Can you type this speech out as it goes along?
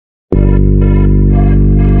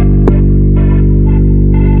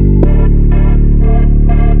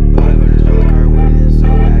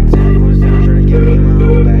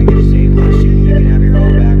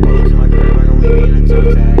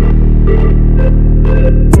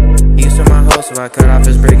so I cut off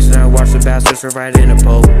his brakes and I watched the bastard swerve right in a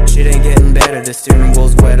pole. Shit ain't getting better, the steering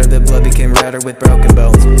wheel's wetter, the blood became redder with broken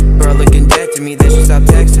bones. Bro looking dead to me, then she stopped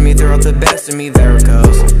texting me, throw out the best in me,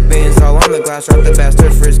 Varicose. Veins all on the glass, dropped the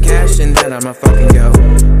bastard for his cash, and then I'ma fucking go.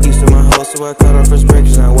 He stole my hoe, so I cut off his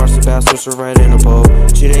brakes and I watched the bastard swerve right in a pole.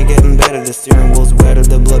 Shit ain't getting better, the steering wheel's wetter,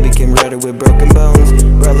 the blood became redder with broken bones.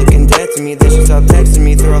 Bro looking dead to me, then she stopped texting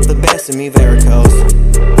me, throw out the best in me, Varicose.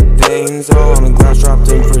 Veins all on the glass, dropped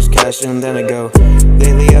in for his cash, and then I go.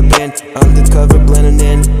 Lately I've been undercover, blending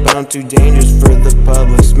in, but I'm too dangerous for the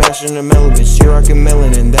public. Smashing a mellow bitch, she rockin'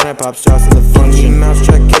 melanin, then I pop shots in the function.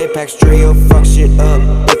 Mousetrap, K-Pax, trio, fuck shit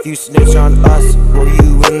up. If you snitch on us, roll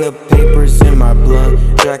you in the papers in my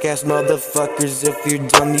blunt. Jackass motherfuckers, if you're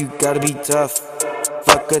dumb, you gotta be tough.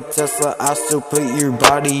 Fuck a Tesla, I still put your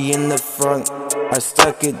body in the front. I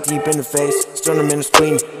stuck it deep in the face, stone him in the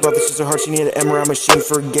spleen. Brought this shit so hard she needed an MRI machine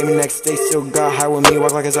for a gaming next day. Still got high with me,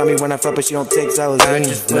 walk like a zombie when I fuck, but she don't take Salazine. I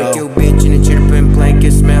just fuck your bitch in a cheetah print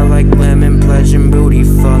blanket, smell like lemon, pleasure, booty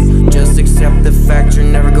fuck. Just accept the fact you're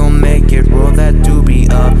never gonna make it, roll that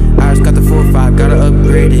doobie up. I just got the 4-5, gotta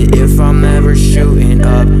upgrade it if I'm ever shooting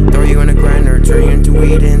up. Throw you in a grinder, turn you into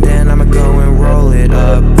weed, and then I'ma go and roll it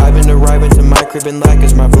up. I've been arriving to my crib in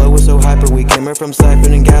Lycus, my flow is so hyper, we came here from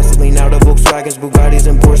siphon and gasoline out of Volkswagens, Bugattis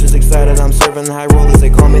and Porsches. Excited, I'm serving the high rollers, they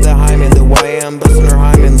call me the Hyman. The YA, I'm busting her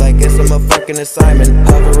hymen like it's a fucking assignment.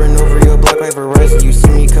 Hovering over your block like Verizon, you see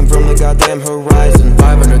me come from the goddamn horizon.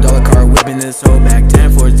 $500 car, whipping this whole back,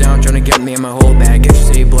 10 floors down, trying to get me in my whole bag. If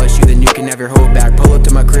you say bless you, then you can have your whole back. Pull up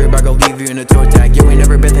to my crib, I go leave you in a toe tag. You ain't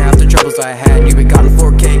never been to half the troubles I had. You been got in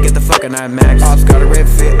 4K, get the fucking IMAX. Ops got a red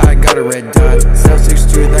fit, I got a red dot.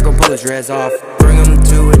 762, that gon' pull his dreads off. Bring him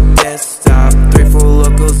to a desktop. 3-4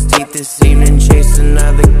 locals deep this evening, chase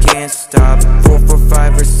another, can't stop.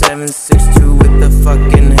 445 or 762 with the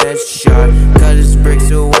fucking headshot. Cut his bricks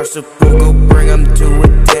to watch the pool, go bring him to a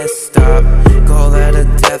desktop. Call that a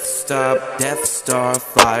death stop. Death Star,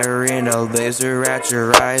 firing a laser at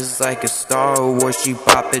your eyes like a Star Wars. She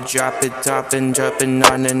pop it, drop it, top and dropping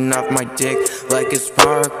on and off my dick like it's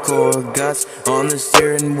parkour. Guts on the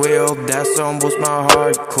steering wheel, that's almost my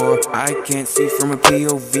hardcore. I can't see from a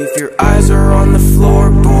POV if your eyes are on the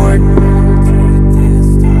floorboard.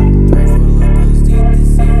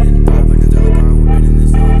 $500 car, whipping in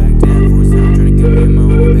this whole back, 10 4 7, trying to get me in my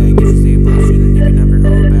whole bag. If you